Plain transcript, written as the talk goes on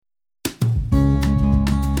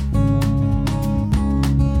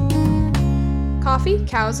Coffee,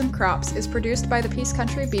 Cows, and Crops is produced by the Peace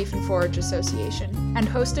Country Beef and Forage Association and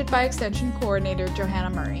hosted by Extension Coordinator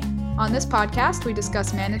Johanna Murray. On this podcast, we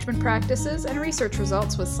discuss management practices and research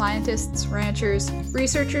results with scientists, ranchers,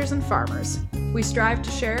 researchers, and farmers. We strive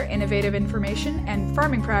to share innovative information and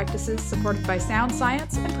farming practices supported by sound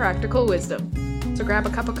science and practical wisdom. So grab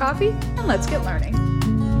a cup of coffee and let's get learning.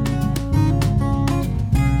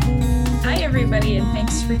 Hi everybody, and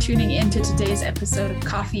thanks for tuning in to today's episode of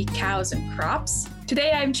Coffee, Cows, and Crops.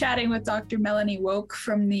 Today I'm chatting with Dr. Melanie Woke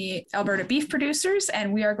from the Alberta Beef Producers,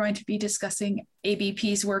 and we are going to be discussing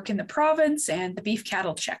ABP's work in the province and the beef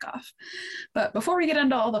cattle checkoff. But before we get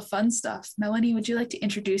into all the fun stuff, Melanie, would you like to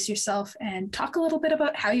introduce yourself and talk a little bit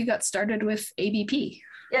about how you got started with ABP?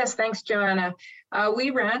 Yes, thanks, Joanna.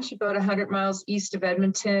 We ranch about 100 miles east of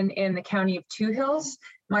Edmonton in the county of Two Hills.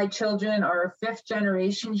 My children are fifth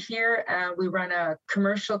generation here, and we run a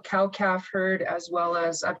commercial cow-calf herd as well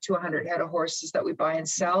as up to 100 head of horses that we buy and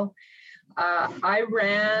sell. I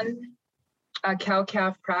ran a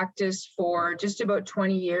cow-calf practice for just about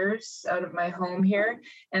 20 years out of my home here,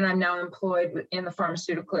 and I'm now employed in the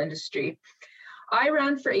pharmaceutical industry. I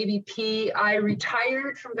ran for ABP. I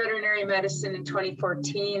retired from veterinary medicine in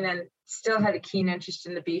 2014 and still had a keen interest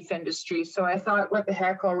in the beef industry. So I thought, what the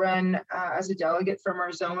heck, I'll run as a delegate from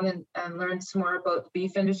our zone and learn some more about the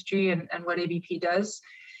beef industry and what ABP does.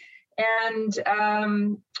 And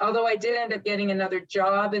although I did end up getting another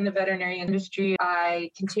job in the veterinary industry,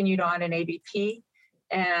 I continued on in ABP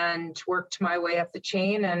and worked my way up the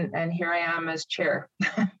chain. And here I am as chair.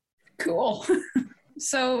 Cool.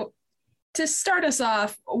 So to start us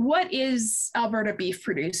off, what is Alberta Beef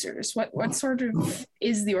Producers? What sort of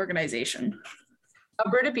is the organization?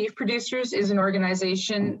 Alberta Beef Producers is an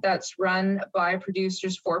organization that's run by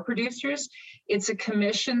producers for producers. It's a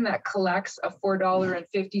commission that collects a $4.50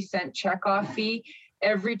 checkoff fee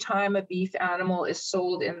every time a beef animal is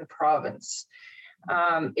sold in the province.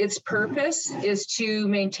 Its purpose is to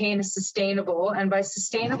maintain a sustainable, and by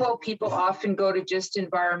sustainable, people often go to just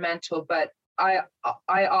environmental, but I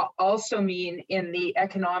also mean in the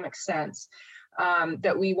economic sense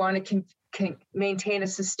that we want to maintain a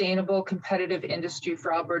sustainable, competitive industry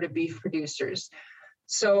for Alberta beef producers.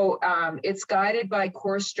 So it's guided by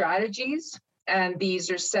core strategies, and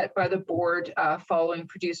these are set by the board following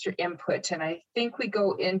producer input. And I think we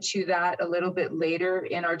go into that a little bit later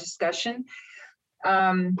in our discussion.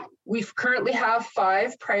 We currently have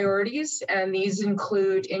 5 priorities, and these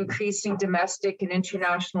include increasing domestic and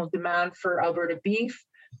international demand for Alberta beef.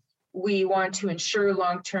 We want to ensure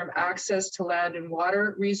long-term access to land and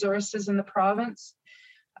water resources in the province.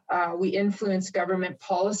 We influence government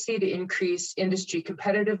policy to increase industry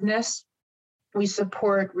competitiveness. We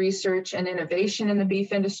support research and innovation in the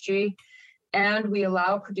beef industry. And we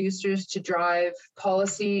allow producers to drive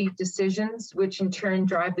policy decisions, which in turn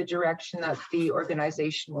drive the direction that the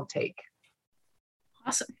organization will take.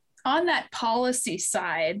 Awesome. On that policy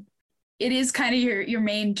side, it is kind of your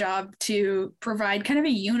main job to provide kind of a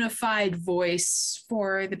unified voice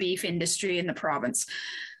for the beef industry in the province.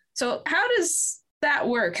 So how does that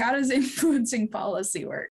work? How does influencing policy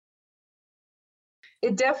work?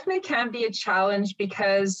 It definitely can be a challenge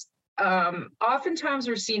because oftentimes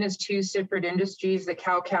we're seen as 2 separate industries, the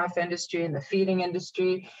cow-calf industry and the feeding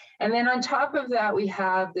industry. And then on top of that, we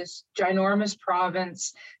have this ginormous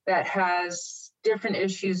province that has different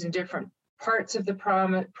issues in different parts of the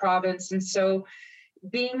province. And so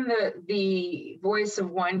being the voice of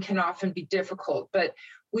one can often be difficult, but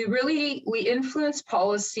we influence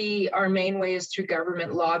policy. Our main way is through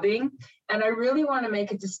government lobbying. And I really want to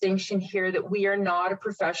make a distinction here that we are not a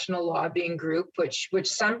professional lobbying group, which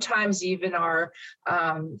sometimes even our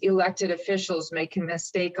elected officials make a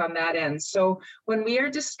mistake on that end. So when we are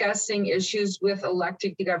discussing issues with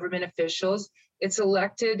elected government officials, it's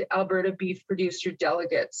elected Alberta beef producer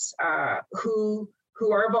delegates who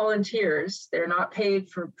are volunteers. They're not paid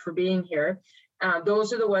for being here.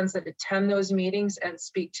 Those are the ones that attend those meetings and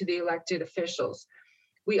speak to the elected officials.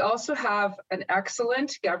 We also have an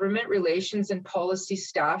excellent government relations and policy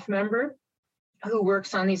staff member who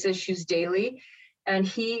works on these issues daily, and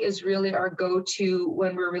he is really our go-to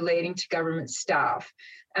when we're relating to government staff.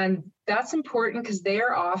 And that's important because they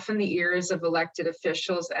are often the ears of elected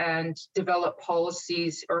officials and develop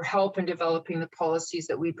policies or help in developing the policies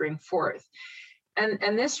that we bring forth. And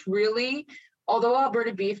this really, although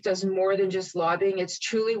Alberta Beef does more than just lobbying, it's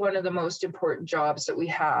truly one of the most important jobs that we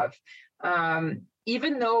have.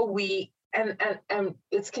 Even though and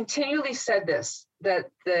it's continually said this,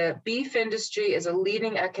 that the beef industry is a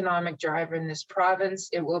leading economic driver in this province.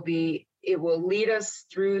 It will be it will lead us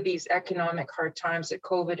through these economic hard times that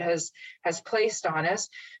COVID has placed on us.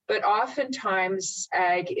 But oftentimes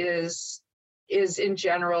ag is in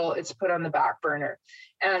general, it's put on the back burner.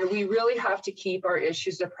 And we really have to keep our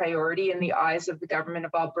issues a priority in the eyes of the government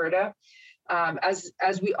of Alberta,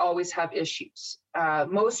 as we always have issues.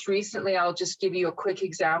 Most recently, I'll just give you a quick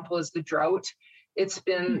example, is the drought. It's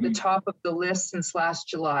been the top of the list since last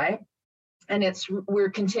July. And we're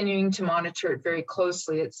continuing to monitor it very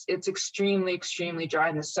closely. It's extremely, extremely dry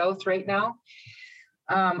in the south right now.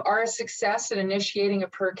 Our success in initiating a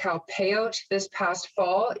per cow payout this past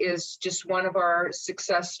fall is just one of our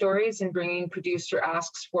success stories in bringing producer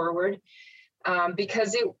asks forward,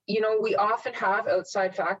 because we often have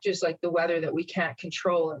outside factors like the weather that we can't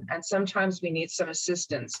control, and sometimes we need some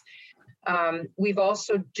assistance. We've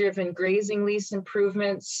also driven grazing lease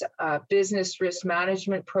improvements, business risk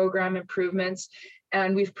management program improvements,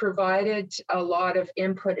 and we've provided a lot of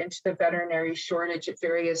input into the veterinary shortage at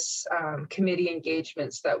various committee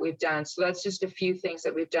engagements that we've done. So that's just a few things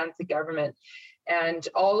that we've done with the government. And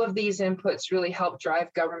all of these inputs really help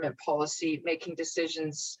drive government policy making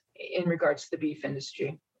decisions in regards to the beef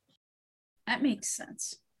industry. That makes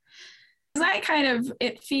sense. That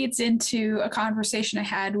it feeds into a conversation I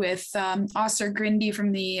had with Oscar Grindy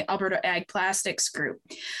from the Alberta Ag Plastics Group,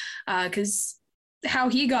 because how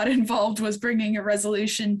he got involved was bringing a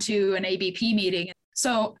resolution to an ABP meeting.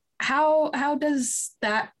 So how does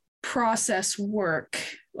that process work?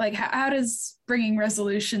 Like, how does bringing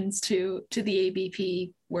resolutions to the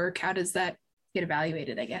ABP work? How does that get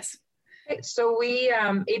evaluated, I guess? So we,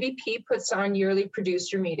 ABP puts on yearly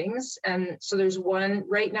producer meetings. And so there's one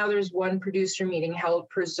producer meeting held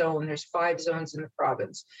per zone. There's 5 zones in the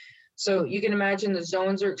province. So you can imagine the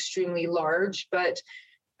zones are extremely large, but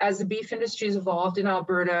as the beef industry has evolved in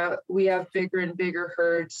Alberta, we have bigger and bigger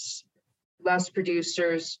herds, less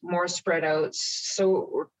producers, more spread outs.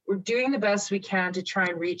 So we're doing the best we can to try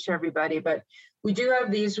and reach everybody, but we do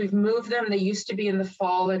have these. We've moved them. They used to be in the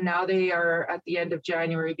fall, and now they are at the end of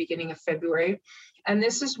January, beginning of February. And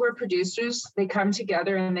this is where producers, they come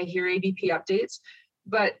together and they hear ABP updates.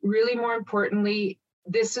 But really more importantly,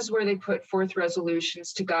 this is where they put forth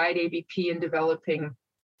resolutions to guide ABP in developing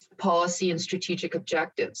policy and strategic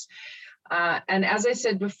objectives. And as I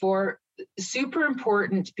said before, super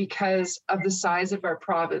important because of the size of our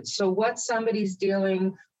province. So what somebody's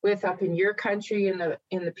dealing with up in your country in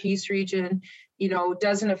the Peace region,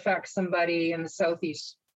 doesn't affect somebody in the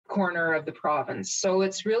southeast corner of the province. So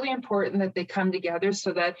it's really important that they come together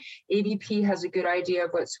so that ABP has a good idea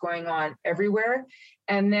of what's going on everywhere.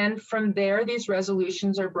 And then from there, these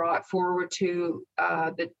resolutions are brought forward to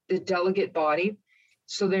the delegate body.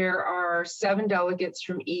 So there are 7 delegates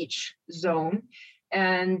from each zone,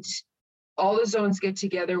 and all the zones get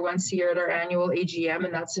together once a year at our annual AGM,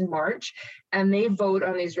 and that's in March, and they vote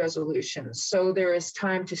on these resolutions. So there is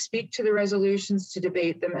time to speak to the resolutions, to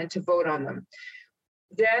debate them, and to vote on them.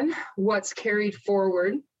 Then what's carried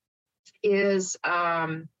forward is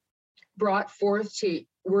brought forth to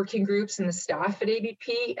working groups and the staff at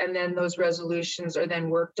ABP, and then those resolutions are then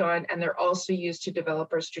worked on, and they're also used to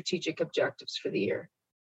develop our strategic objectives for the year.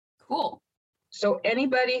 Cool. So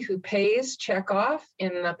anybody who pays checkoff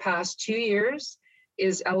in the past 2 years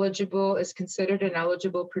is considered an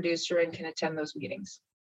eligible producer and can attend those meetings.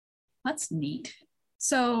 That's neat.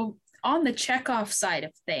 So on the checkoff side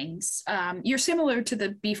of things, you're similar to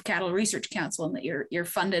the Beef Cattle Research Council in that you're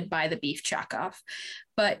funded by the beef checkoff,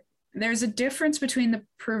 but there's a difference between the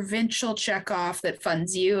provincial checkoff that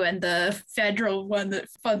funds you and the federal one that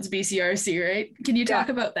funds BCRC, right? Can you talk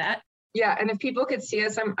about that? Yeah, and if people could see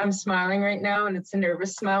us, I'm smiling right now, and it's a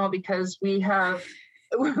nervous smile because we have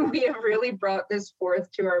really brought this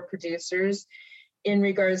forth to our producers in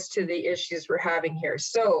regards to the issues we're having here.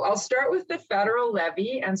 So I'll start with the federal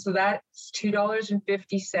levy, and so that's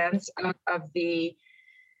 $2.50 of the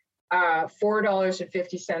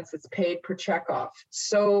 $4.50 that's paid per checkoff.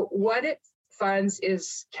 So what it funds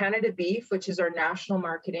is Canada Beef, which is our national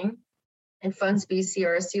marketing, and funds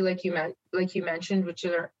BCRC, like you mentioned, which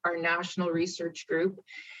is our national research group.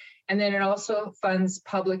 And then it also funds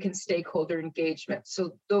public and stakeholder engagement.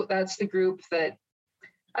 So that's the group that,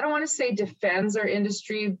 I don't want to say defends our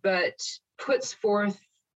industry, but puts forth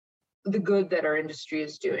the good that our industry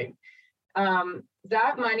is doing.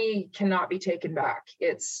 That money cannot be taken back.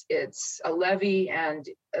 It's a levy, and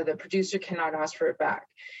the producer cannot ask for it back.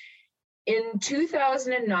 In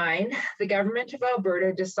 2009, the government of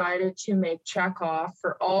Alberta decided to make checkoff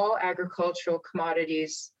for all agricultural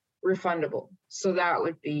commodities refundable. So that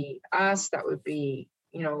would be us, that would be,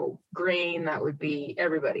 grain, that would be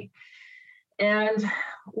everybody. And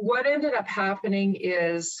what ended up happening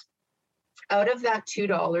is Out of that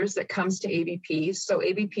 $2 that comes to ABP, so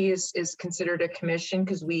ABP is considered a commission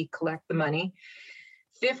because we collect the money.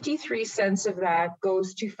 53 cents of that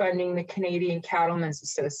goes to funding the Canadian Cattlemen's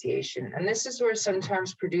Association. And this is where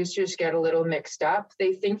sometimes producers get a little mixed up.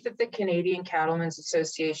 They think that the Canadian Cattlemen's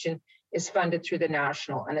Association is funded through the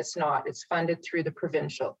national, and it's not. It's funded through the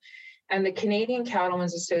provincial. And the Canadian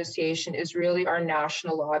Cattlemen's Association is really our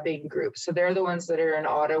national lobbying group. So they're the ones that are in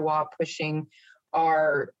Ottawa pushing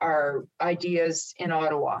our ideas in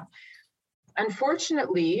Ottawa.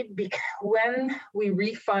 Unfortunately, when we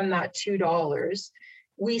refund that $2,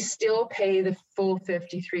 we still pay the full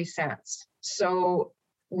 53 cents. So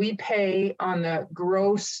we pay on the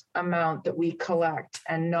gross amount that we collect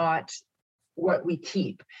and not what we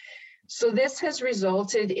keep. So this has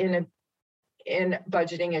resulted in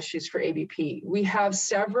budgeting issues for ABP. We have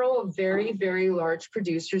several very, very large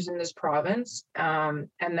producers in this province, and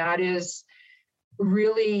that is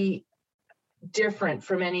really different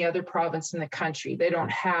from any other province in the country. They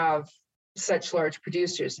don't have such large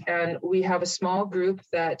producers, and we have a small group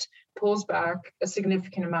that pulls back a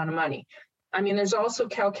significant amount of money. I mean, there's also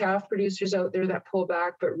cow-calf producers out there that pull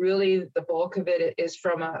back, but really the bulk of it is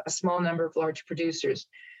from a small number of large producers.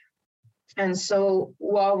 And so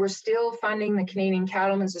while we're still funding the Canadian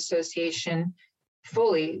Cattlemen's Association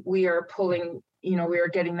fully, we are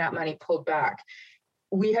getting that money pulled back.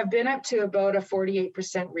 We have been up to about a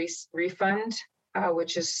 48% refund,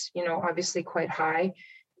 which is, obviously quite high.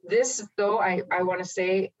 This, though, I want to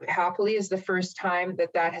say happily is the first time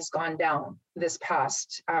that has gone down this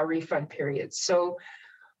past refund period. So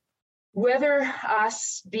whether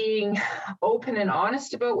us being open and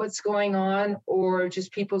honest about what's going on or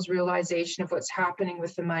just people's realization of what's happening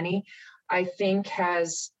with the money, I think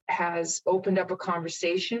has opened up a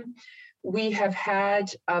conversation. We have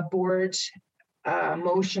had a board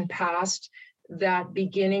motion passed that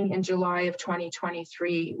beginning in July of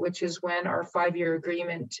 2023, which is when our 5-year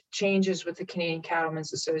agreement changes with the Canadian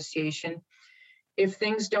Cattlemen's Association. If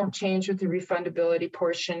things don't change with the refundability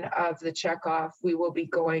portion of the checkoff, we will be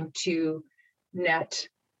going to net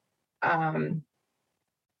amount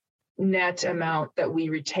that we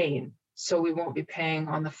retain. So we won't be paying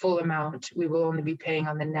on the full amount. We will only be paying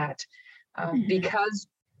on the net because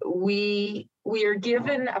we are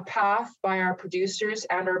given a path by our producers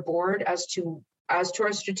and our board as to our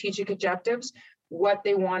strategic objectives, what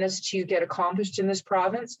they want us to get accomplished in this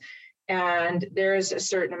province. And there is a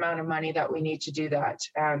certain amount of money that we need to do that.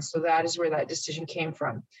 And so that is where that decision came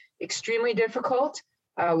from. Extremely difficult.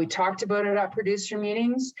 We talked about it at producer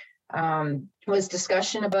meetings. Was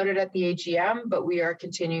discussion about it at the AGM, but we are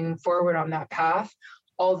continuing forward on that path.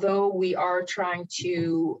 Although we are trying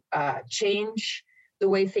to change the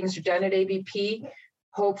way things are done at ABP,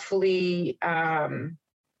 hopefully, give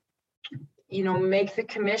the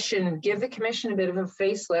commission a bit of a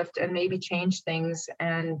facelift and maybe change things,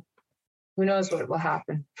 and who knows what will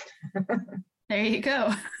happen. There you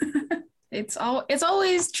go. It's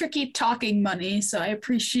always tricky talking money, so I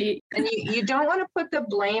appreciate. And you don't want to put the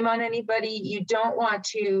blame on anybody. You don't want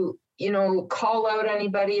to, call out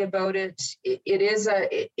anybody about it.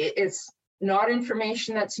 It's not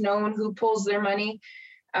information that's known who pulls their money.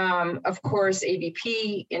 Of course,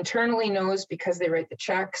 ABP internally knows because they write the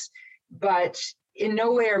checks, but in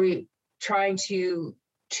no way are we trying to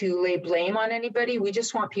lay blame on anybody. We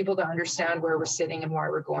just want people to understand where we're sitting and why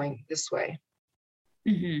we're going this way.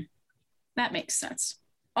 Mm-hmm. That makes sense.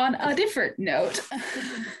 On a different note,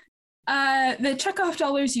 the checkoff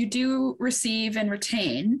dollars you do receive and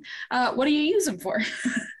retain, what do you use them for?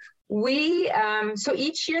 So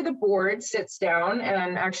each year the board sits down,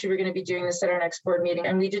 and actually we're going to be doing this at our next board meeting,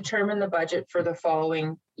 and we determine the budget for the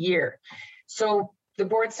following year. So the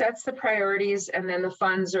board sets the priorities, and then the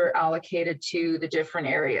funds are allocated to the different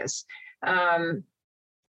areas. And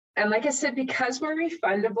like I said, because we're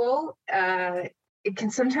refundable, it can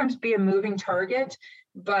sometimes be a moving target,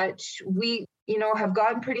 but we, have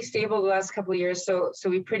gotten pretty stable the last couple of years. So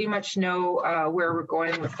we pretty much know where we're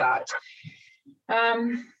going with that.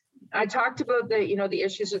 I talked about the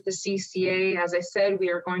issues with the CCA. As I said, we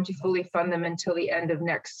are going to fully fund them until the end of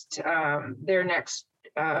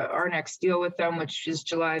our next deal with them, which is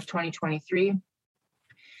July of 2023.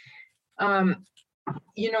 The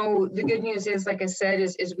good news is, like I said,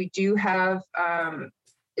 is we do have,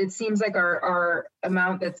 it seems like our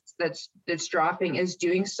amount that's dropping is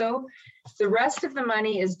doing so. The rest of the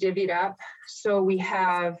money is divvied up. So we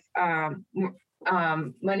have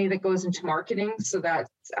money that goes into marketing. So that's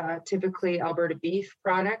typically Alberta beef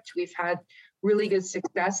product. We've had really good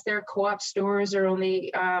success there. Co-op stores are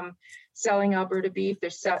only selling Alberta beef.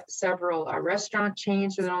 There's several restaurant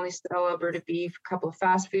chains that only sell Alberta beef, a couple of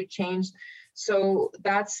fast food chains. So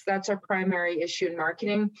that's our primary issue in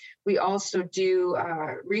marketing. We also do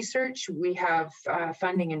research. We have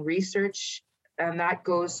funding in research, and that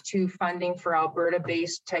goes to funding for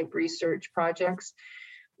Alberta-based type research projects.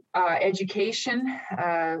 Education,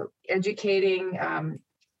 educating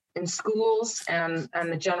in schools and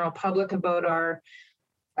the general public about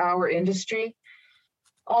our industry.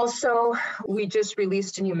 Also, we just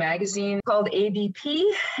released a new magazine called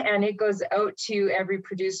ABP, and it goes out to every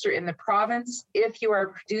producer in the province. If you are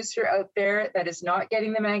a producer out there that is not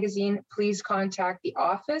getting the magazine, please contact the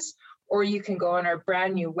office, or you can go on our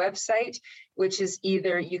brand new website, which is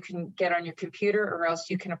either you can get on your computer or else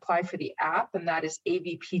you can apply for the app, and that is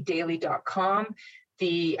abpdaily.com.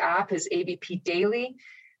 The app is ABP Daily.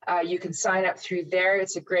 You can sign up through there.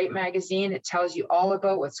 It's a great magazine. It tells you all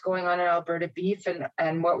about what's going on in Alberta beef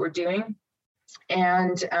and what we're doing.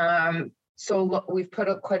 And so we've put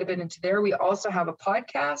up quite a bit into there. We also have a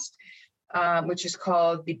podcast, which is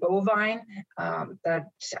called The Bovine, that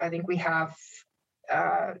I think we have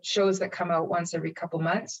shows that come out once every couple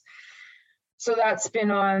months. So that's been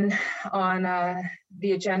on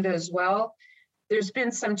the agenda as well. There's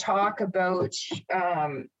been some talk about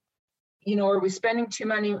are we spending too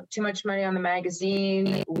much money on the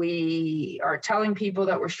magazine? We are telling people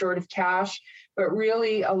that we're short of cash, but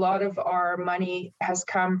really a lot of our money has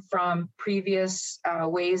come from previous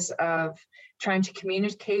ways of trying to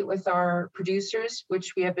communicate with our producers,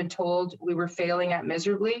 which we have been told we were failing at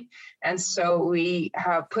miserably. And so we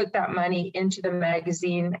have put that money into the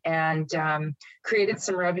magazine and created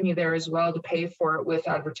some revenue there as well to pay for it with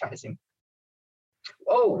advertising.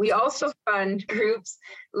 Oh, we also fund groups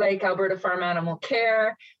like Alberta Farm Animal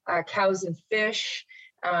Care, Cows and Fish,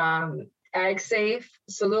 AgSafe.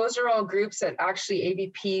 So those are all groups that actually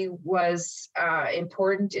ABP was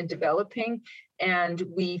important in developing, and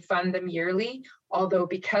we fund them yearly. Although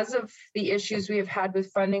because of the issues we have had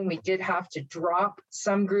with funding, we did have to drop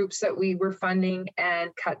some groups that we were funding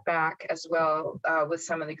and cut back as well with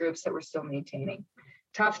some of the groups that we're still maintaining.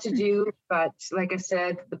 Tough to do, but like I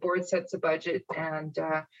said, the board sets a budget, and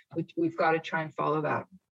we've got to try and follow that.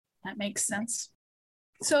 That makes sense.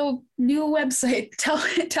 So, new website.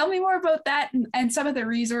 Tell me more about that and some of the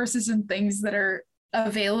resources and things that are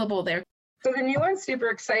available there. So the new one's super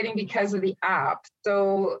exciting because of the app.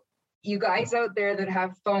 So you guys out there that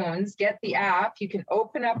have phones, get the app. You can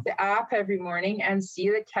open up the app every morning and see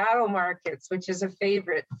the cattle markets, which is a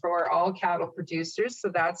favorite for all cattle producers. So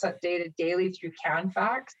that's updated daily through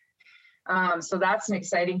CanFax. So that's an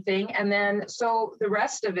exciting thing. And then, so the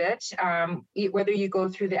rest of it, whether you go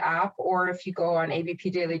through the app or if you go on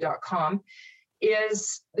abpdaily.com,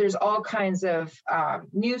 there's all kinds of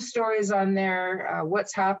news stories on there,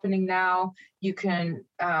 what's happening now. You can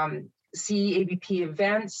see ABP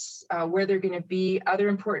events, where they're going to be, other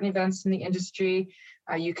important events in the industry.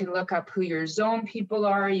 You can look up who your zone people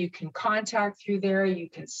are. You can contact through there. You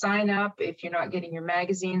can sign up if you're not getting your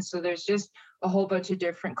magazine. So there's just a whole bunch of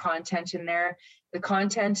different content in there. The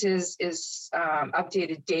content is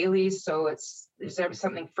updated daily, so there's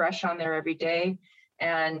something fresh on there every day,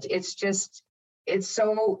 and it's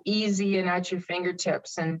so easy and at your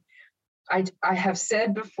fingertips. And I have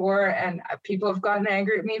said before, and people have gotten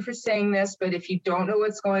angry at me for saying this, but if you don't know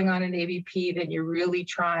what's going on in ABP, then you're really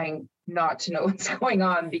trying not to know what's going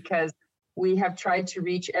on, because we have tried to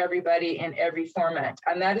reach everybody in every format.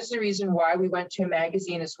 And that is the reason why we went to a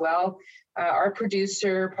magazine as well. Our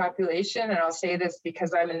producer population, and I'll say this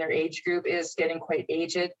because I'm in their age group, is getting quite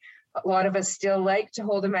aged. A lot of us still like to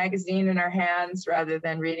hold a magazine in our hands rather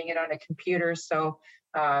than reading it on a computer. So,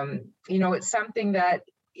 it's something that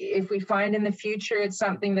if we find in the future, it's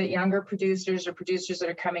something that younger producers or producers that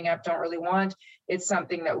are coming up don't really want, it's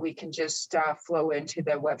something that we can just flow into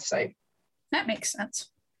the website. That makes sense.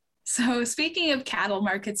 So speaking of cattle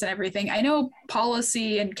markets and everything, I know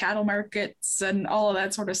policy and cattle markets and all of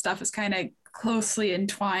that sort of stuff is kind of closely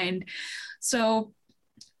entwined. So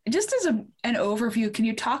just as an overview, can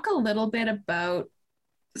you talk a little bit about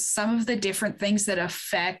some of the different things that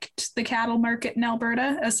affect the cattle market in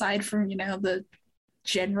Alberta, aside from, the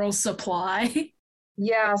general supply?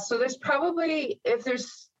 Yeah, so there's probably, if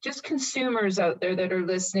there's just consumers out there that are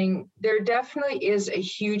listening, there definitely is a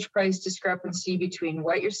huge price discrepancy between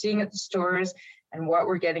what you're seeing at the stores and what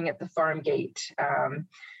we're getting at the farm gate.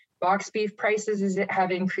 Box beef prices have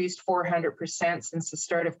increased 400% since the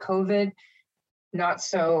start of COVID. Not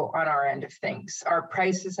so on our end of things. Our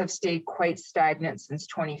prices have stayed quite stagnant since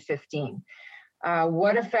 2015.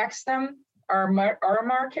 What affects them? Our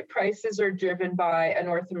market prices are driven by a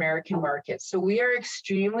North American market. So we are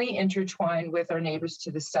extremely intertwined with our neighbors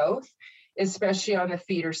to the south, especially on the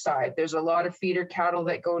feeder side. There's a lot of feeder cattle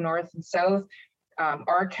that go north and south.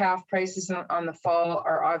 Our calf prices on the fall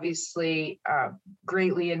are obviously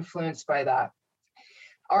greatly influenced by that.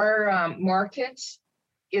 Our market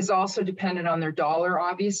is also dependent on their dollar,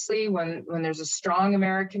 obviously. When there's a strong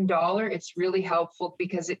American dollar, it's really helpful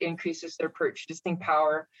because it increases their purchasing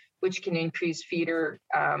power, which can increase feeder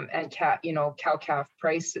and cow-calf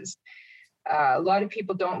prices. A lot of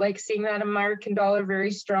people don't like seeing that American dollar very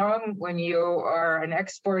strong. When you are an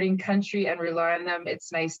exporting country and rely on them,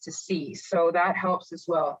 it's nice to see. So that helps as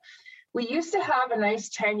well. We used to have a nice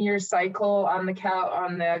 10-year cycle on the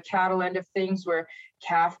cattle end of things where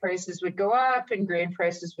calf prices would go up and grain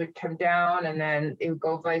prices would come down, and then it would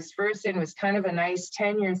go vice versa. And it was kind of a nice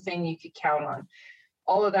 10-year thing you could count on.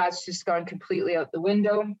 All of that's just gone completely out the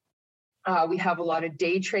window. We have a lot of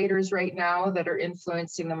day traders right now that are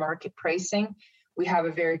influencing the market pricing. We have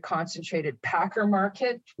a very concentrated packer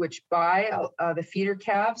market, which buy the feeder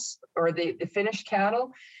calves or the finished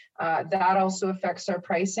cattle. That also affects our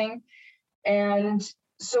pricing. And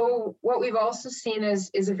so what we've also seen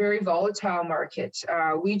is a very volatile market.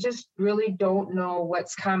 We just really don't know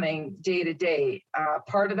what's coming day to day.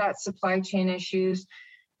 Part of that supply chain issues.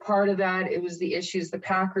 Part of that, it was the issues the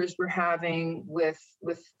packers were having with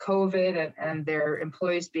COVID and their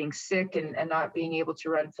employees being sick and not being able to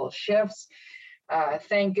run full shifts.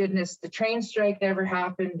 Thank goodness the train strike never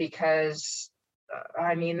happened, because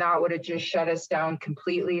that would have just shut us down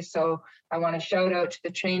completely. So I want to shout out to the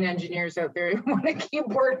train engineers out there who want to keep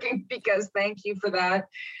working, because thank you for that.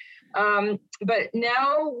 But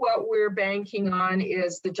now what we're banking on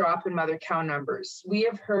is the drop in mother cow numbers. We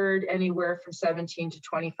have heard anywhere from 17 to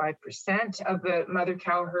 25% of the mother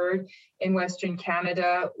cow herd in Western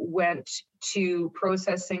Canada went to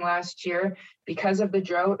processing last year because of the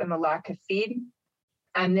drought and the lack of feed.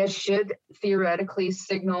 And this should theoretically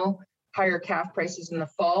signal higher calf prices in the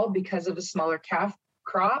fall because of a smaller calf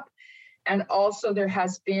crop. And also there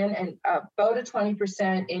has been about a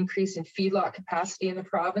 20% increase in feedlot capacity in the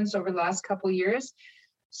province over the last couple of years.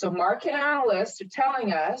 So market analysts are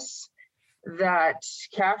telling us that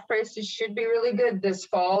calf prices should be really good this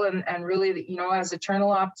fall. And really, as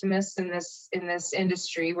eternal optimists in this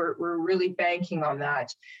industry, we're really banking on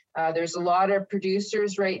that. There's a lot of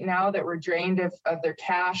producers right now that were drained of their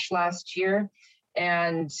cash last year,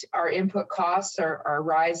 and our input costs are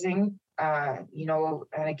rising. And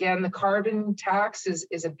again, the carbon tax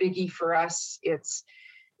is a biggie for us.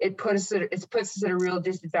 It puts us at a real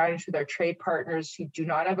disadvantage with our trade partners who do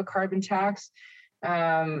not have a carbon tax.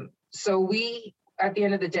 So we, at the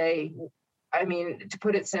end of the day, to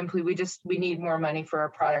put it simply, we need more money for our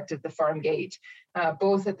product at the farm gate,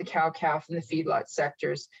 both at the cow-calf and the feedlot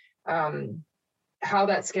sectors. How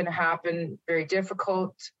that's going to happen, very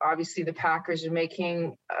difficult. Obviously, the packers are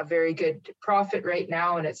making a very good profit right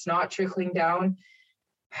now, and it's not trickling down.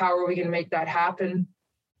 How are we going to make that happen?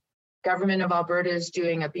 Government of Alberta is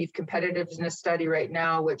doing a beef competitiveness study right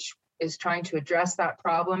now, which is trying to address that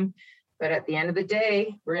problem. But at the end of the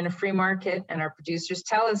day, we're in a free market, and our producers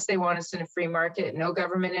tell us they want us in a free market, no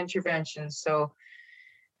government intervention. So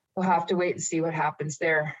we'll have to wait and see what happens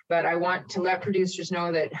there. But I want to let producers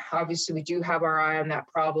know that obviously we do have our eye on that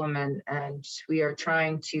problem, and we are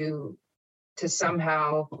trying to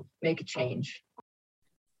somehow make a change.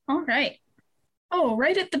 All right. Oh,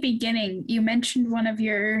 right at the beginning, you mentioned one of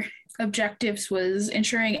your objectives was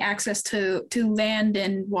ensuring access to land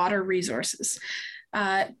and water resources.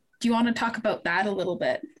 Do you want to talk about that a little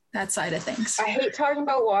bit, that side of things? I hate talking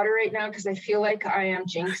about water right now because I feel like I am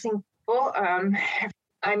jinxing people.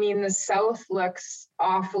 The South looks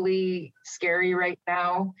awfully scary right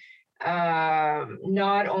now.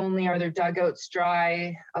 Not only are their dugouts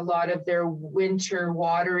dry, a lot of their winter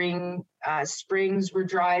watering springs were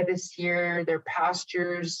dry this year, their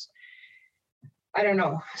pastures, I don't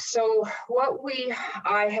know. So what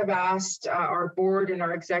I have asked our board and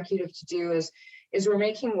our executive to do is we're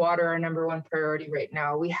making water our number one priority right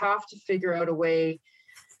now. We have to figure out a way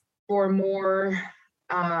for more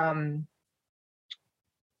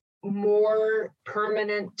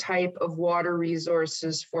permanent type of water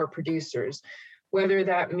resources for producers, whether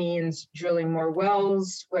that means drilling more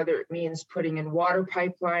wells, whether it means putting in water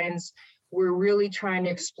pipelines. We're really trying to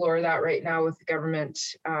explore that right now with the government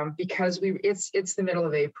because it's the middle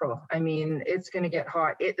of April. It's going to get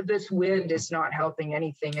hot. This wind is not helping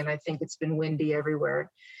anything, and I think it's been windy everywhere.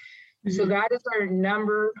 Mm-hmm. So that is our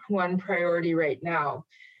number one priority right now.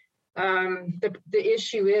 The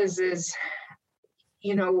issue is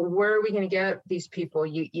where are we going to get these people?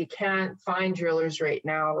 You can't find drillers right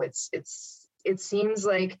now. It seems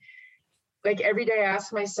like like every day I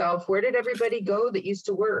ask myself, where did everybody go that used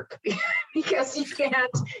to work? Because you can't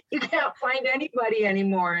find anybody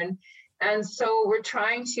anymore. And so we're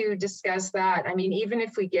trying to discuss that. I mean, even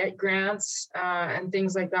if we get grants and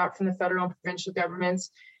things like that from the federal and provincial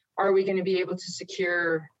governments, are we going to be able to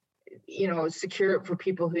secure it for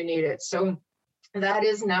people who need it? So that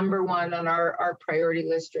is number one on our priority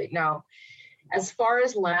list right now. As far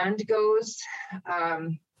as land goes,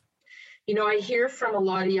 I hear from a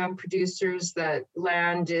lot of young producers that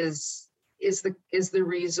land is the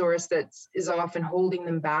resource that is often holding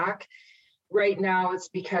them back. Right now, it's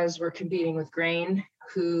because we're competing with grain,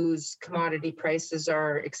 whose commodity prices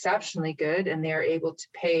are exceptionally good, and they are able to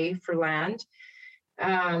pay for land.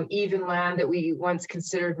 Even land that we once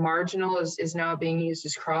considered marginal is now being used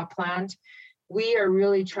as cropland. We are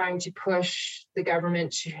really trying to push the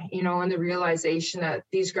government, in the realization that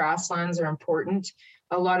these grasslands are important.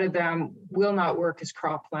 A lot of them will not work as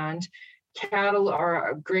cropland. Cattle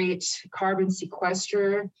are a great carbon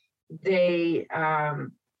sequester. They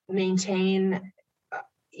maintain,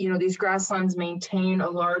 these grasslands maintain a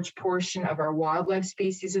large portion of our wildlife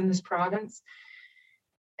species in this province.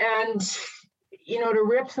 And to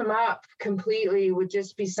rip them up completely would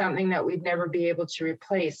just be something that we'd never be able to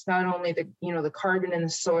replace. Not only the carbon in the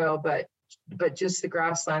soil, but just the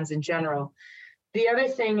grasslands in general. The other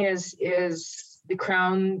thing is the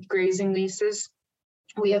Crown grazing leases.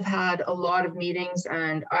 We have had a lot of meetings,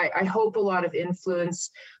 and I hope a lot of influence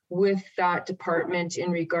with that department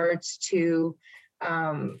in regards to,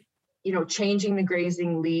 changing the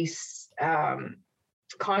grazing lease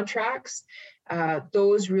contracts.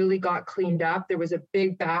 Those really got cleaned up. There was a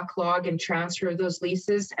big backlog in transfer of those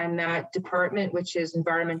leases, and that department, which is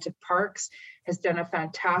Environment of Parks, has done a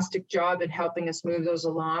fantastic job in helping us move those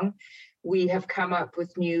along. We have come up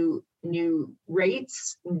with new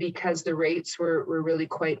rates because the rates were really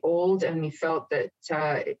quite old, and we felt that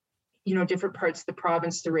different parts of the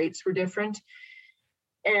province, the rates were different.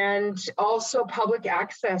 And also public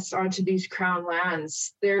access onto these Crown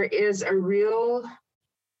lands. There is a real,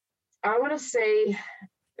 I want to say,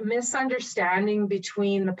 misunderstanding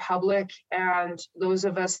between the public and those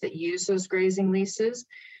of us that use those grazing leases.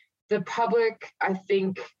 The public, I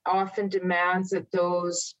think, often demands that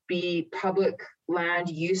those be public land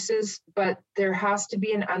uses, but there has to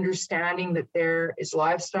be an understanding that there is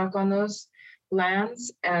livestock on those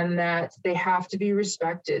lands and that they have to be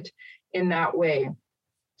respected in that way.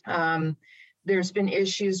 There's been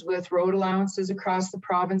issues with road allowances across the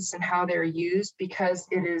province and how they're used because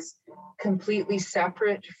it is completely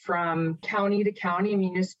separate from county to county,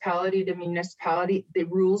 municipality to municipality. The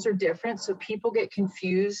rules are different, so people get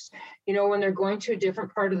confused. When they're going to a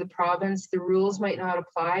different part of the province, the rules might not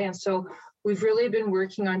apply. And so we've really been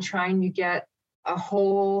working on trying to get a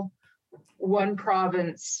whole one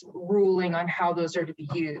province ruling on how those are to be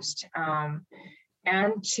used.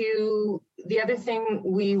 And the other thing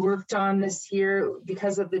we worked on this year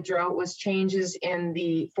because of the drought was changes in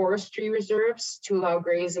the forestry reserves to allow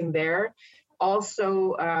grazing there.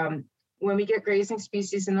 Also, when we get grazing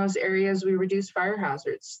species in those areas, we reduce fire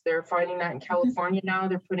hazards. They're finding that in California now.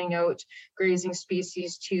 They're putting out grazing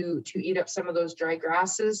species to eat up some of those dry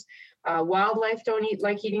grasses. Wildlife don't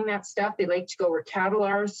like eating that stuff. They like to go where cattle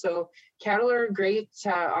are. So cattle are a great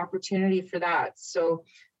opportunity for that. So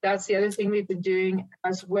that's the other thing we've been doing,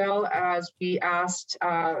 as well as we asked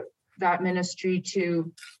that ministry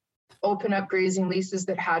to open up grazing leases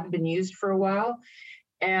that hadn't been used for a while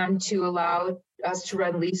and to allow us to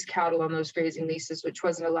run lease cattle on those grazing leases, which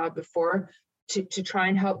wasn't allowed before, to try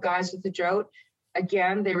and help guys with the drought.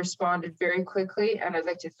 Again, they responded very quickly, and I'd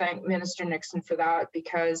like to thank Minister Nixon for that,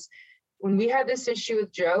 because when we had this issue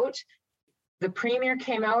with drought, the Premier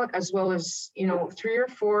came out, as well as 3 or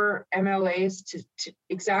 4 MLAs, to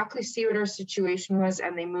exactly see what our situation was,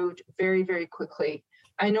 and they moved very, very quickly.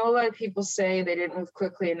 I know a lot of people say they didn't move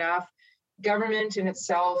quickly enough. Government in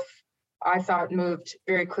itself, I thought, moved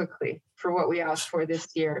very quickly for what we asked for this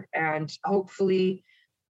year. And hopefully,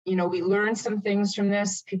 we learned some things from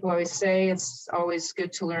this. People always say it's always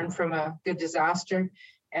good to learn from a good disaster.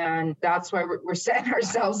 And that's why we're setting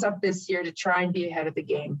ourselves up this year to try and be ahead of the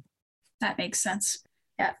game. That makes sense.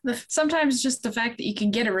 Yeah. Sometimes just the fact that you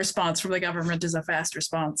can get a response from the government is a fast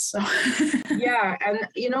response. So. Yeah. And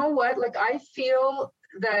you know what? I feel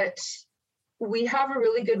that we have a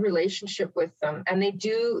really good relationship with them, and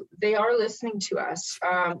they are listening to us.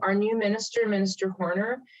 Our new minister, Minister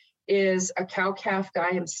Horner, is a cow-calf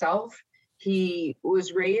guy himself. He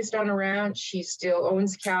was raised on a ranch. He still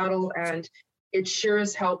owns cattle, and it sure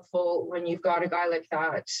is helpful when you've got a guy like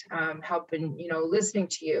that helping, listening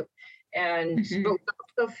to you. And but we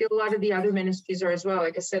also feel a lot of the other ministries are as well.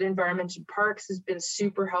 Like I said, Environment and Parks has been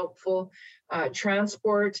super helpful.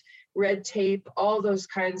 Transport, red tape, all those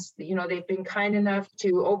kinds, they've been kind enough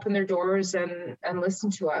to open their doors and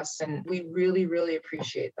listen to us. And we really, really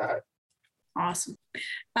appreciate that. Awesome.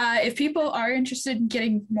 If people are interested in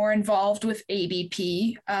getting more involved with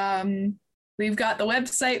ABP, we've got the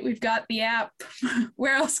website, we've got the app.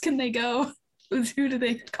 Where else can they go? Who do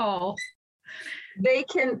they call? They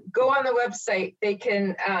can go on the website. They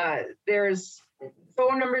can, there's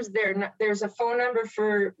phone numbers there. There's a phone number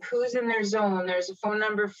for who's in their zone. There's a phone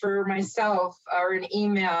number for myself or an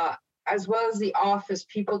email, as well as the office,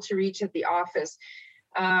 people to reach at the office.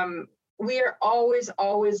 We are always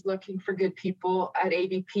looking for good people at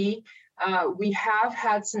ABP. We have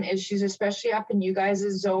had some issues, especially up in you guys'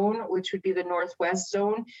 zone, which would be the Northwest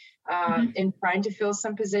zone, in trying to fill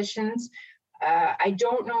some positions. I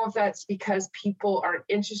don't know if that's because people aren't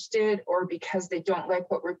interested or because they don't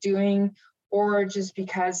like what we're doing, or just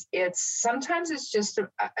because sometimes it's just a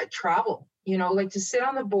travel, like to sit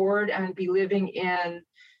on the board and be living in,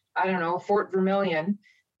 I don't know, Fort Vermilion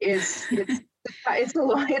it's a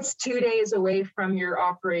lot. It's 2 days away from your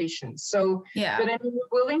operations. So, yeah. But I mean,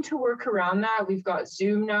 we're willing to work around that. We've got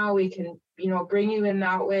Zoom now. We can, bring you in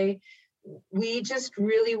that way. We just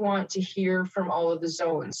really want to hear from all of the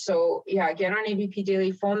zones. So yeah, get on ABP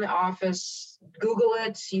Daily, phone the office, Google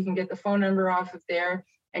it. You can get the phone number off of there,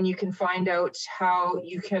 and you can find out how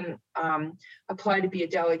you can apply to be a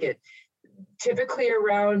delegate. Typically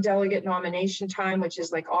around delegate nomination time, which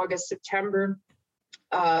is like August, September,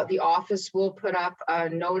 the office will put up a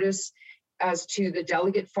notice as to the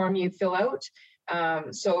delegate form you fill out.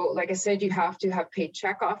 So like I said, you have to have paid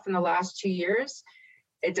check off in the last 2 years.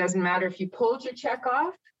 It doesn't matter if you pulled your check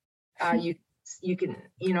off, you can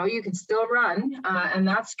still run, and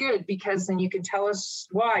that's good, because then you can tell us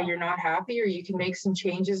why you're not happy, or you can make some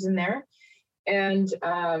changes in there. And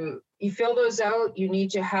you fill those out. You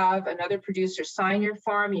need to have another producer sign your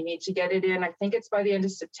form. You need to get it in. I think it's by the end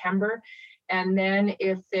of September. And then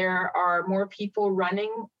if there are more people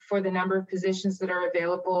running for the number of positions that are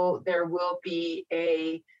available, there will be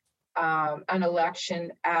an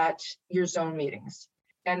election at your zone meetings.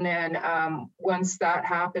 And then once that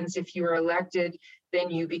happens, if you are elected,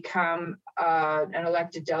 then you become an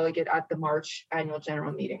elected delegate at the March annual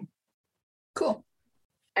general meeting. Cool.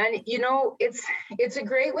 And, it's a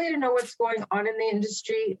great way to know what's going on in the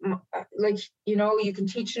industry. Like, you can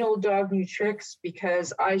teach an old dog new tricks,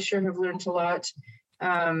 because I sure have learned a lot.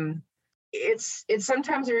 It's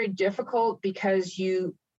sometimes very difficult because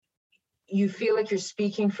you feel like you're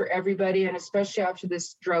speaking for everybody. And especially after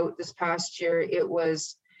this drought this past year, it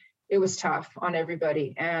was tough on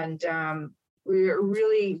everybody. And we're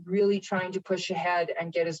really, really trying to push ahead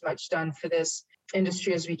and get as much done for this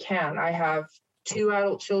industry as we can. I have 2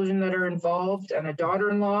 adult children that are involved and a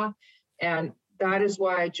daughter-in-law, and that is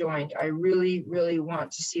why I joined. I really, really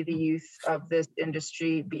want to see the youth of this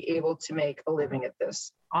industry be able to make a living at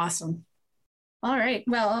this. Awesome. All right.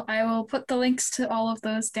 Well, I will put the links to all of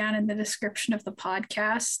those down in the description of the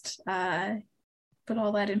podcast. Put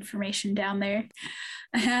all that information down there.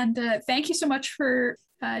 And thank you so much for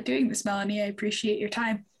doing this, Melanie. I appreciate your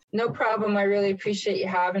time. No problem. I really appreciate you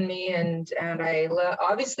having me, and I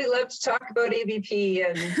obviously love to talk about ABP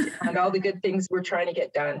and all the good things we're trying to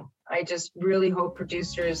get done. I just really hope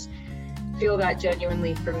producers feel that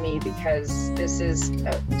genuinely from me, because this is an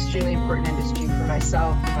extremely important industry for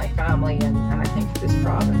myself, for my family, and I think for this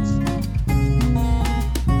province.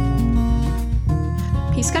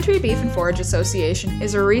 Peace Country Beef and Forage Association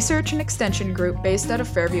is a research and extension group based out of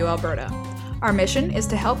Fairview, Alberta. Our mission is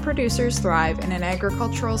to help producers thrive in an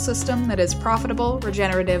agricultural system that is profitable,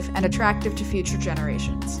 regenerative, and attractive to future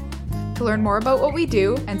generations. To learn more about what we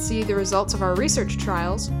do and see the results of our research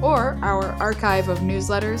trials, or our archive of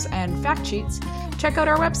newsletters and fact sheets, check out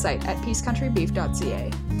our website at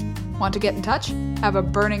peacecountrybeef.ca. Want to get in touch? Have a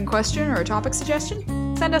burning question or a topic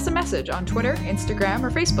suggestion? Send us a message on Twitter, Instagram,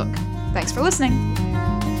 or Facebook. Thanks for listening.